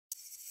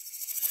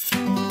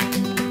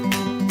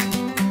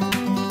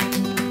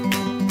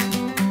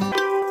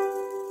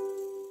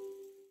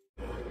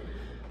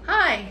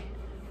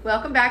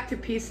Welcome back to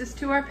Pieces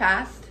to Our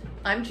Past.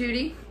 I'm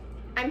Judy.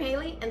 I'm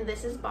Haley, and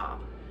this is Bob.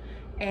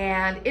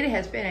 And it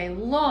has been a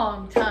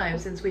long time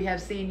since we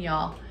have seen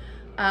y'all.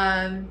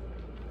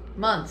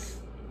 Months.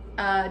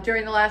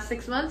 During the last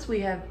 6 months,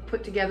 we have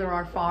put together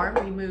our farm.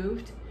 We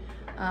moved.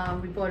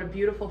 We bought a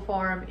beautiful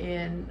farm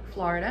in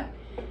Florida.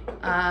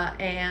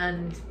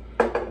 And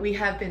we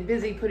have been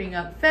busy putting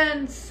up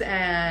fence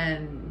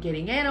and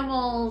getting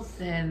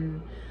animals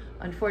and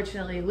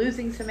unfortunately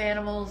losing some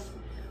animals.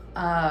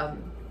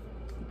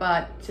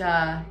 But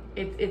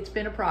it's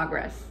been a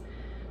process.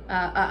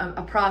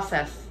 I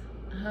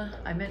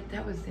meant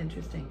that was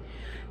interesting.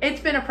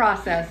 It's been a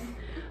process.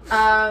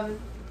 For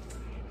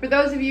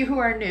those of you who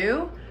are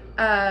new,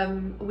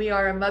 we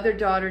are a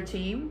mother-daughter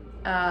team.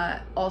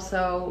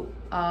 Also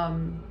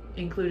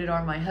included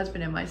are my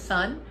husband and my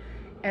son.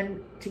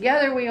 And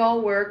together we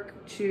all work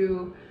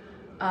to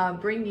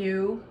bring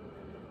you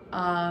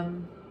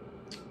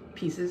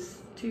pieces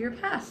to your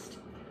past.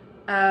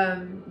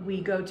 We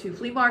go to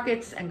flea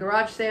markets and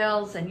garage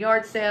sales and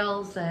yard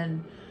sales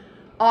and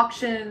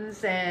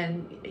auctions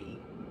and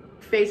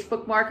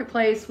Facebook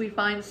Marketplace. We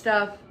find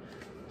stuff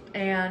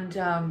and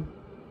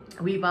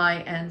we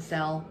buy and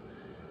sell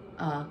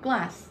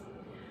glass.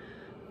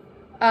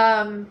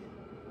 At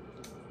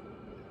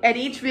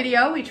each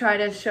video, we try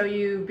to show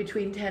you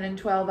between 10 and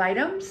 12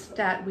 items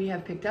that we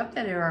have picked up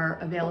that are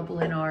available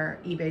in our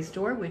eBay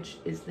store, which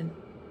is the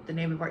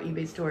name of our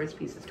eBay store is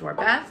Pieces to Our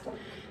Past.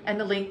 And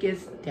the link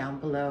is down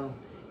below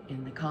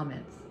in the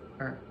comments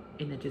or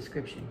in the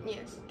description.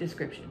 Yes.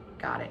 Description.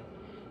 Got it.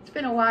 It's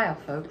been a while,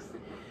 folks.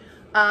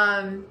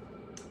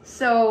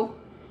 So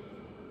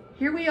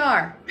here we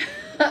are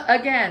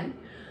again.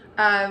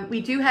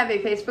 We do have a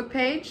Facebook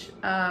page,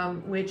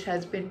 which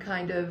has been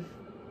kind of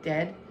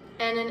dead.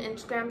 And an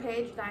Instagram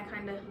page that I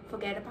kind of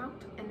forget about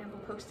and never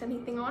post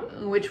anything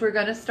on. Which we're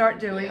going to start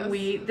doing.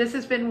 Yes. This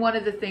has been one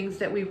of the things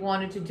that we've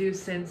wanted to do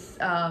since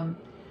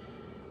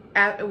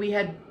we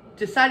had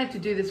decided to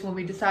do this when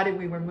we decided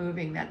we were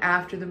moving, that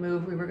after the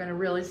move we were going to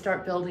really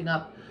start building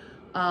up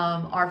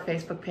our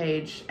Facebook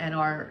page and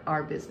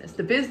our business.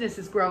 The business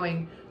is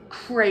growing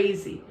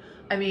crazy.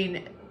 I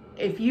mean,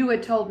 if you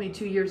had told me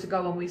 2 years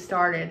ago when we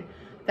started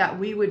that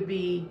we would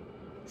be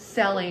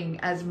selling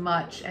as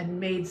much and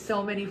made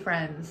so many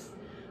friends,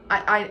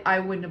 I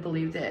wouldn't have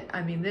believed it.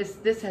 I mean, this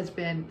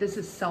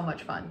is so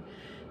much fun.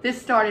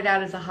 This started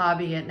out as a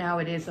hobby and now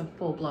it is a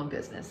full-blown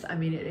business. I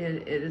mean,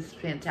 it is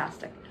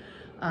fantastic.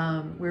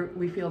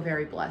 We feel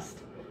very blessed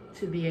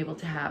to be able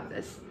to have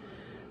this.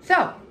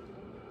 So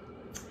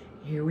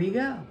here we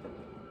go.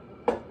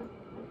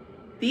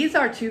 These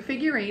are two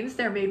figurines.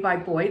 They're made by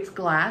Boyd's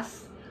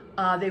Glass.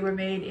 They were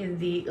made in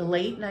the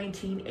late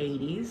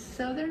 1980s,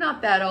 so they're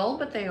not that old,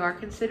 but they are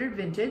considered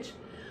vintage.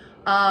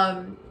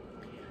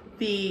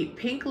 The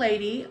pink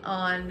lady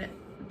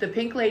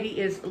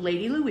is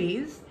Lady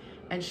Louise,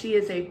 and she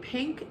is a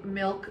pink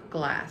milk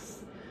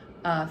glass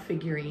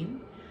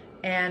figurine.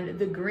 And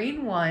the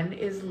green one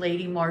is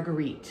Lady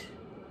Marguerite.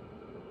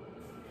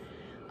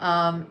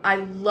 I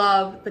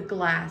love the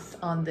glass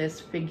on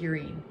this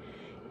figurine.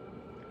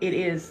 It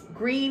is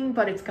green,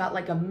 but it's got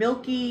like a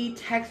milky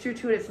texture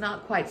to it. It's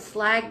not quite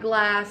slag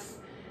glass.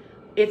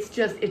 It's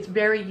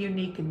very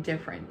unique and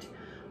different.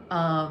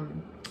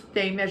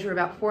 They measure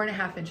about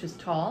 4.5 inches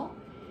tall,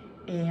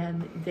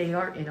 and they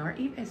are in our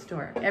eBay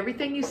store.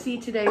 Everything you see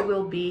today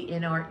will be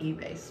in our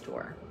eBay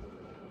store,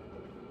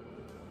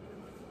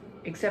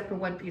 except for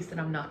one piece that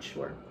I'm not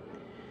sure.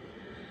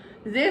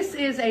 This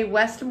is a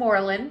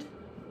Westmoreland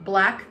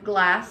black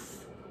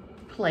glass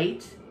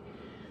plate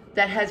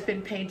that has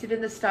been painted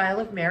in the style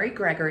of Mary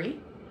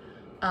Gregory.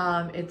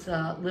 It's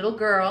a little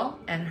girl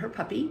and her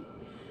puppy.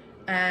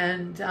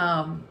 And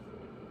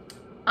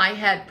I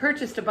had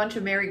purchased a bunch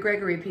of Mary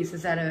Gregory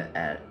pieces at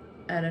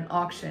an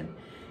auction.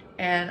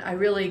 And I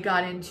really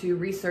got into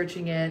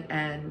researching it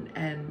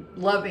and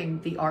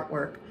loving the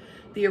artwork.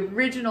 The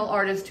original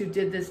artist who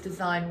did this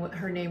design,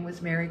 her name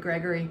was Mary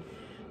Gregory,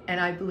 and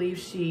I believe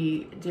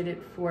she did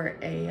it for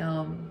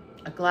a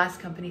glass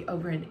company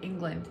over in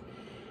England.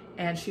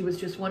 And she was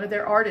just one of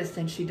their artists,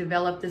 and she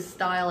developed this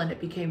style, and it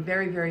became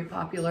very, very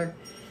popular.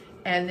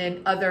 And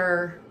then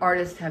other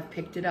artists have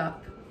picked it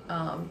up.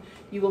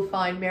 You will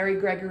find Mary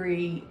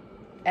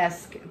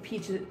Gregory-esque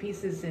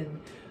pieces in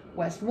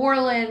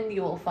Westmoreland.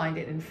 You will find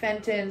it in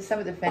Fenton. Some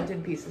of the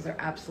Fenton pieces are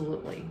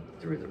absolutely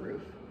through the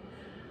roof.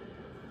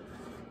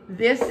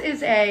 This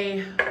is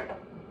a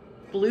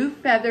Blue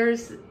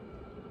Feathers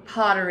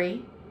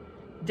pottery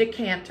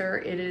decanter.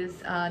 It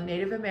is a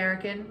Native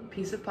American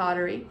piece of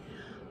pottery.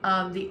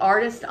 The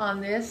artist on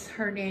this,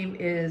 her name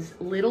is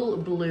Little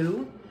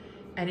Blue,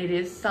 and it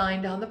is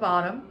signed on the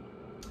bottom.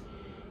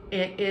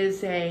 It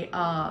is a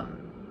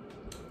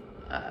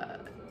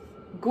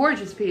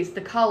gorgeous piece.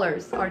 The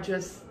colors are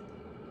just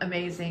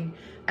amazing,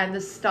 and the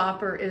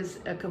stopper is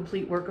a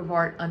complete work of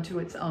art unto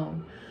its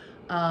own.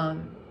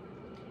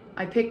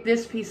 I picked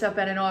this piece up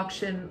at an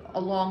auction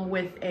along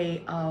with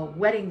a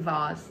wedding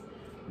vase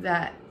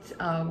that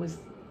was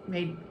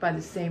made by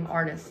the same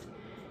artist.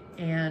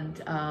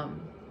 And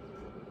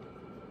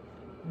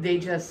they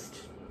just,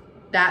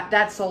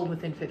 that sold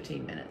within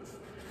 15 minutes.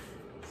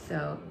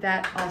 So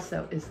that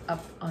also is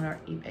up on our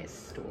eBay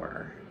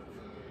store.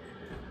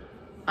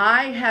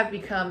 I have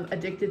become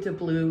addicted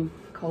to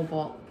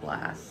cobalt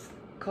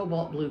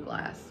blue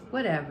glass,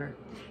 whatever.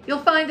 You'll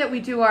find that we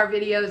do our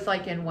videos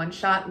like in one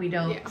shot. We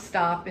don't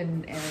stop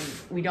and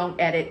we don't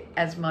edit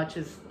as much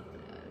as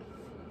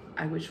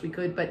I wish we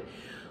could, but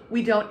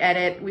we don't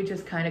edit. We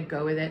just kind of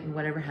go with it, and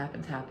whatever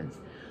happens, happens.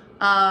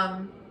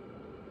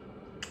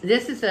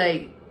 This is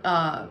a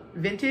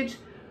vintage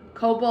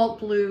cobalt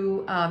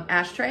blue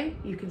ashtray.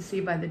 You can see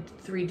by the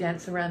 3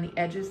 dents around the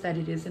edges that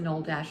it is an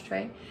old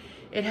ashtray.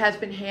 It has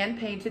been hand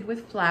painted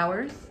with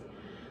flowers.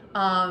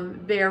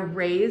 They're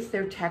raised,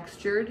 they're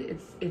textured.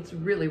 It's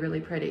really,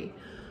 really pretty.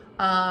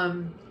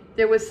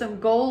 There was some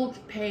gold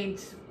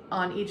paint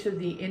on each of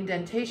the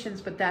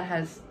indentations, but that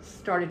has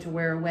started to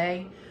wear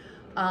away.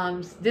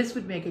 This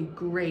would make a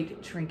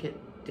great trinket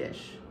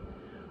dish,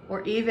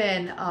 or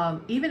even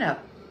a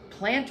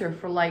planter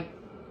for like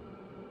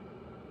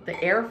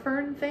the air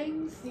fern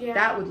things. Yeah.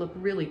 That would look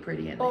really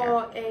pretty in there.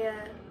 Or a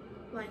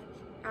like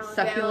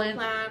succulent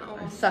plant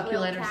or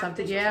succulent or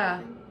something. Yeah,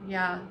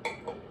 yeah.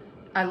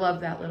 I love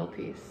that little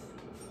piece.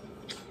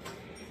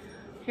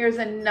 Here's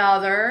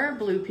another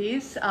blue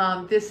piece.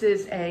 This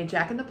is a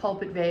Jack in the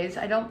Pulpit vase.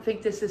 I don't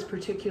think this is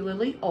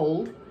particularly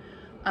old,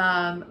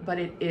 but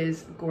it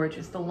is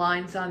gorgeous. The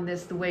lines on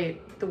this, the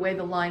way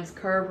the lines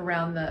curve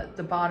around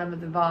the bottom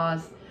of the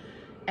vase,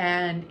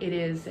 and it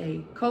is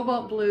a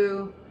cobalt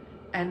blue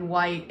and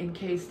white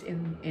encased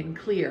in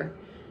clear.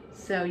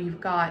 So you've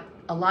got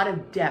a lot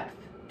of depth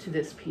to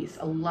this piece,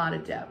 a lot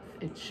of depth.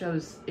 It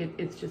shows,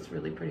 it's just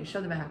really pretty. Show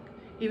the back.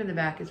 Even the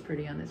back is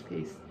pretty on this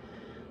piece.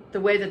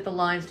 The way that the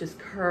lines just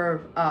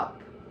curve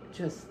up,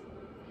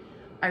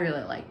 I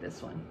really like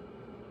this one.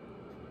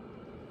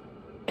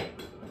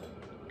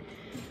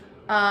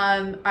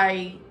 At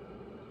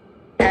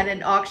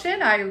an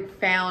auction, I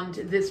found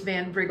this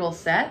Van Briggle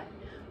set.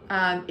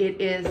 It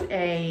is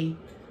a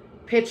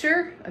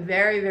pitcher, a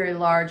very, very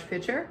large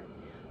pitcher,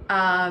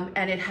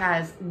 and it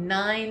has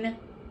 9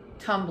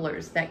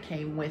 tumblers that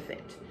came with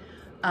it.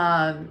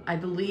 I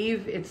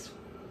believe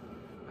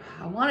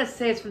I want to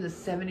say it's from the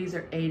 70s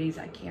or 80s.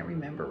 I can't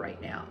remember right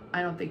now.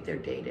 I don't think they're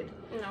dated.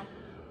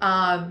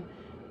 No.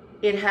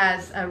 It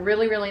has a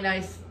really, really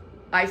nice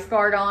ice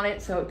guard on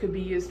it, so it could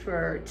be used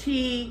for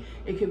tea,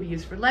 it could be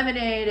used for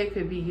lemonade, it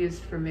could be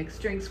used for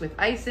mixed drinks with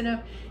ice in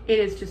them. It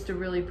is just a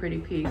really pretty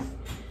piece.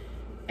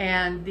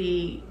 And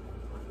the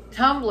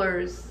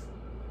tumblers,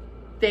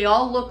 they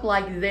all look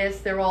like this.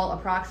 They're all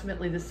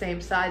approximately the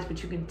same size,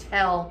 but you can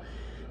tell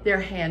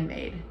they're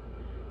handmade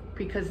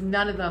because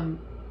none of them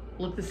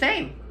look the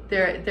same.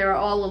 They're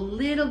all a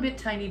little bit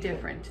tiny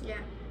different. Yeah.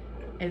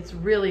 It's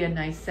really a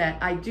nice set.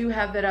 I do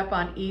have that up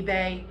on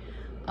eBay.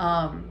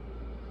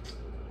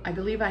 I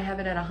believe I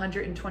have it at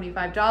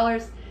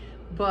 $125,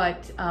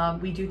 but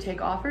we do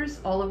take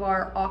offers. All of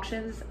our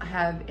auctions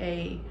have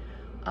the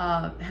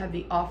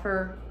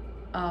offer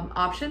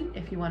option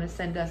if you want to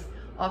send us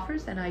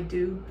offers, and I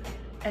do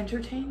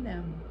entertain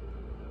them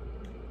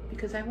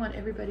because I want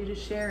everybody to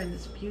share in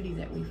this beauty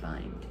that we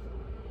find.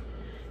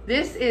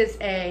 This is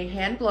a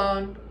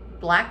hand-blown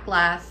black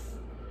glass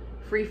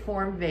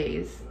free-form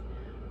vase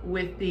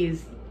with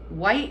these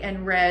white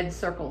and red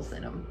circles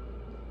in them.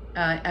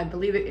 I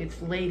believe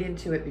it's laid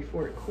into it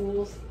before it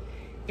cools.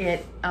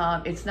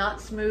 It's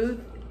not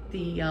smooth.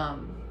 The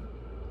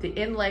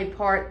inlay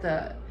part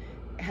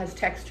has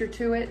texture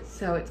to it,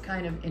 so it's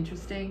kind of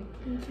interesting.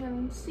 You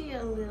can see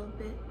a little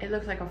bit. It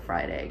looks like a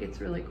fried egg.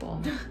 It's really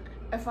cool.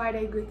 A fried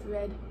egg with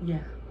red. Yeah.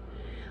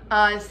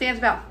 It stands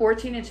about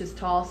 14 inches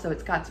tall, so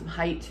it's got some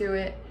height to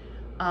it.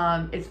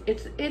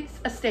 It's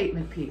a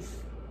statement piece.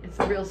 It's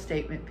a real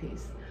statement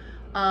piece.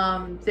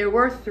 There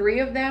were 3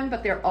 of them,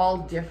 but they're all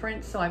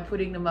different, so I'm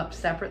putting them up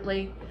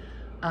separately.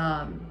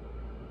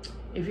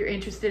 If you're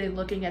interested in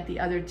looking at the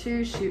other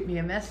 2, shoot me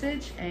a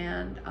message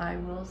and I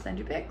will send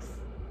you pics.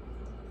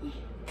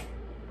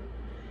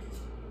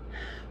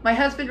 My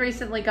husband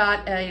recently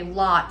got a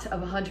lot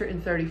of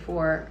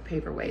 134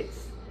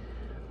 paperweights.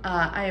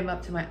 I am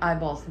up to my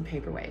eyeballs in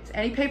paperweights.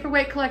 Any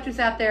paperweight collectors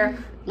out there,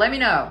 let me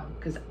know,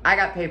 because I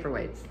got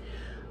paperweights.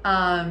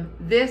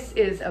 This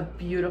is a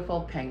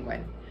beautiful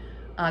penguin.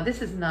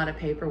 This is not a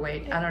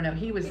paperweight. I don't know.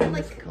 He was in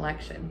this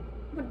collection.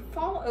 Would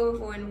fall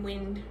over in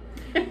wind.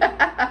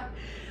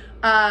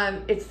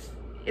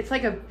 It's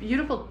like a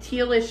beautiful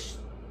tealish,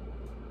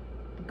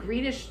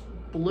 greenish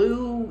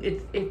blue.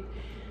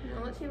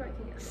 Well, let's see if I can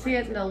get see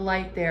it in the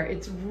light there.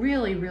 It's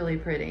really, really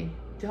pretty.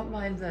 Don't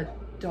mind the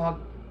dog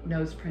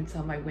nose prints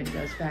on my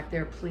windows back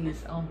there,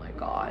 please. Oh my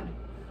God.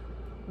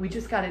 We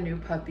just got a new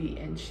puppy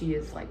and she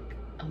is like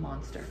a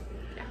monster.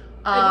 Yeah.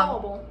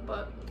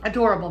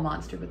 Adorable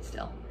monster, but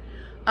still.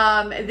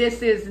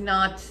 This is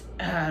not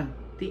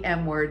the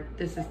M word.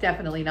 This is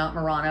definitely not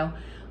Murano.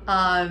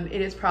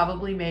 It is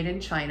probably made in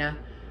China.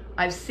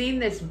 I've seen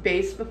this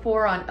base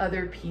before on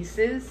other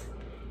pieces,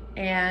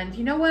 and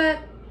you know what?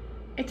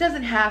 It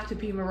doesn't have to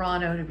be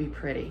Murano to be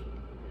pretty.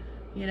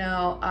 You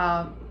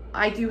know,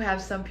 I do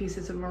have some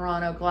pieces of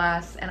Murano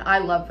glass, and I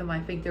love them. I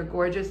think they're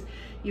gorgeous.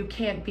 You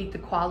can't beat the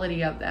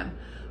quality of them.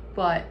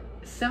 But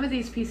some of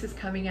these pieces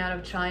coming out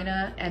of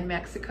China and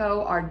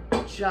Mexico are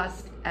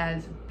just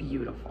as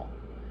beautiful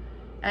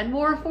and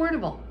more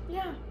affordable.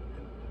 Yeah.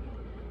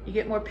 You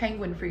get more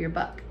penguin for your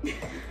buck.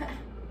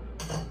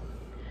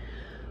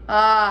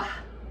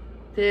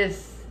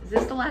 Is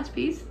this the last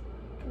piece?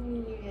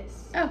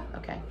 Yes. Oh,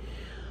 okay.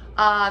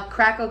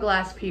 Crackle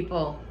glass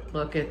people,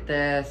 look at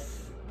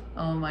this.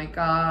 Oh my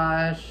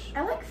gosh.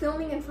 I like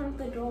filming in front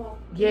of the door.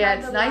 Yeah,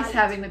 it's nice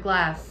having the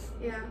glass.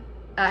 Yeah.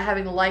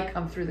 Having the light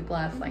come through the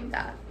glass like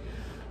that.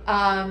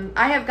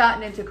 I have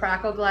gotten into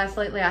crackle glass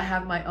lately. I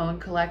have my own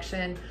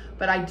collection,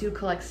 but I do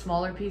collect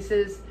smaller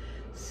pieces.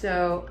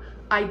 So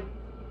I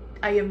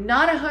am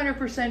not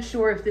 100%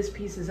 sure if this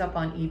piece is up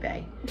on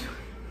eBay.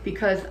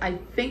 Because I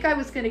think I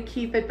was going to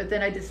keep it, but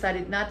then I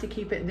decided not to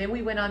keep it. And then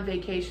we went on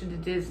vacation to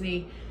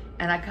Disney,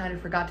 and I kind of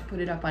forgot to put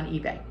it up on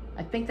eBay.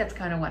 I think that's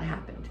kind of what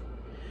happened.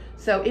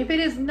 So if it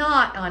is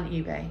not on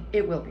eBay,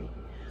 it will be.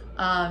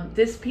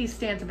 This piece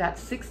stands about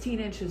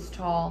 16 inches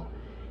tall,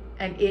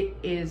 and it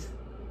is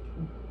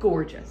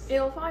gorgeous.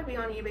 It'll probably be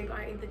on eBay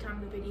by the time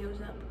the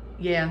video's up.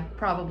 Yeah,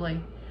 probably.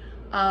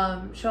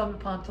 Show them the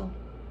pontal.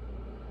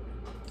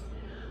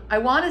 I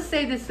want to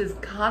say this is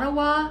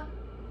Kanawa.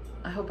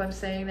 I hope I'm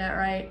saying that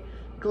right.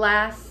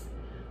 Glass,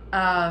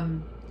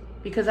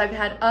 because I've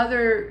had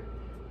other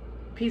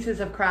pieces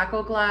of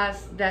crackle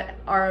glass that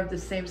are of the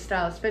same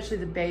style, especially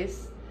the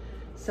base.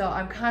 So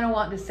I'm kind of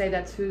wanting to say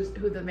that's who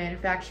the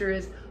manufacturer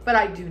is, but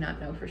I do not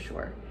know for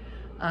sure.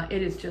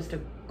 It is just a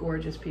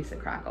gorgeous piece of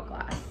crackle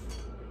glass.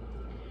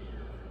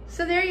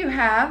 So there you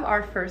have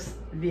our first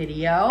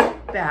video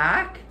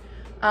back.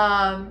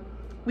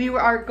 We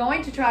are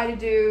going to try to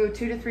do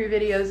 2 to 3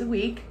 videos a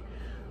week.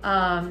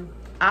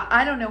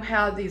 I don't know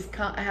how these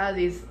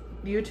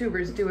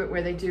YouTubers do it,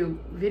 where they do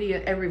a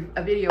video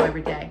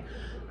every day.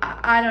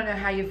 I don't know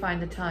how you find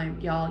the time,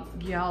 y'all.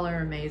 Y'all are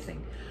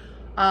amazing.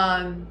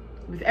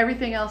 With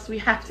everything else we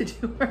have to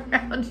do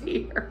around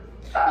here.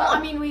 Well,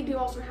 I mean, we do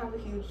also have a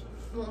huge,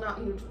 well, not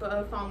huge, but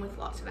a farm with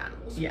lots of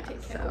animals. Yeah. To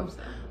take care of,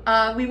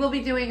 so. We will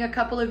be doing a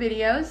couple of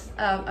videos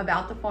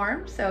about the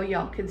farm, so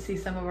y'all can see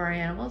some of our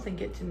animals and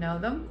get to know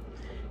them.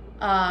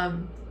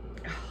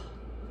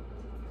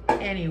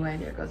 Anyway,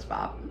 there goes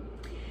Bob.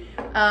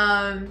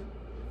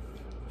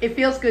 It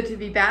feels good to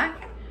be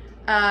back.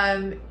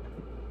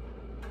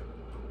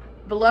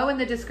 Below in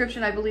the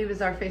description, I believe,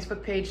 is our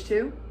Facebook page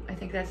too. I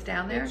think that's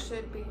down there. It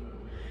should be.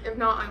 If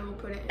not, I will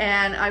put it in.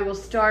 And I will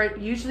start,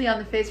 usually on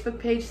the Facebook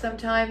page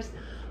sometimes,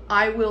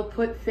 I will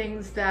put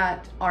things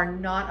that are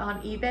not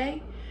on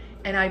eBay,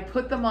 and I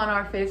put them on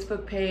our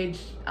Facebook page,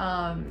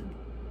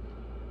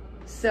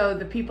 so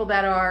the people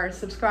that are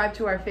subscribed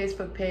to our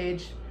Facebook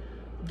page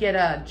get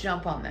a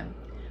jump on them.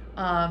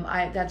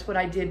 That's what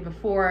I did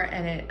before,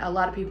 and a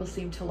lot of people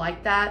seem to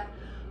like that.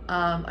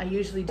 I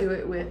usually do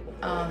it with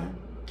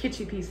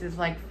kitschy pieces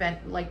like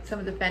some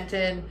of the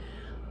Fenton,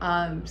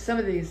 some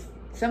of these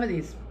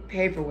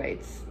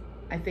paperweights.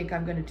 I think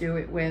I'm going to do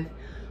it with.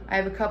 I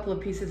have a couple of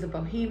pieces of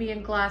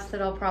Bohemian glass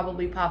that I'll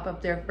probably pop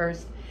up there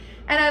first,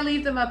 and I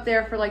leave them up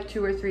there for like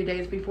 2 or 3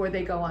 days before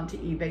they go onto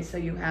eBay. So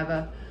you have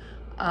a,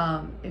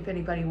 if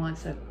anybody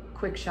wants a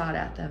quick shot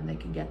at them, they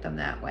can get them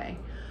that way.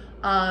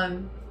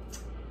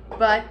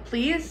 But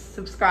please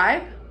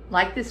subscribe,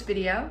 like this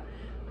video,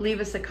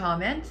 leave us a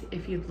comment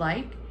if you'd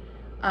like.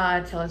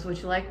 Tell us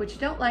what you like, what you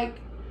don't like,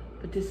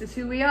 but this is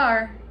who we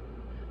are.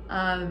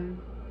 And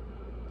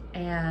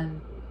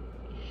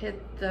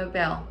hit the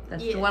bell.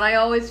 That's the one I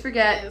always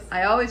forget. Yes.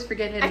 I always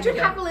forget hitting the bell. I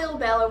should have a little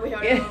bell over here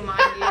to remind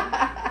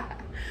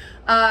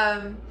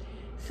you.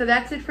 So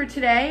that's it for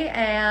today,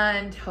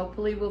 and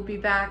hopefully we'll be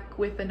back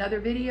with another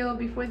video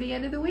before the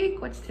end of the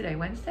week. What's today,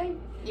 Wednesday?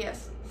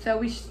 Yes. So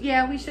we should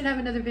have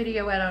another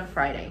video out on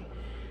Friday.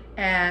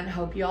 And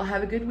hope you all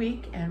have a good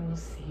week, and we'll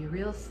see you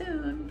real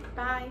soon.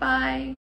 Bye. Bye.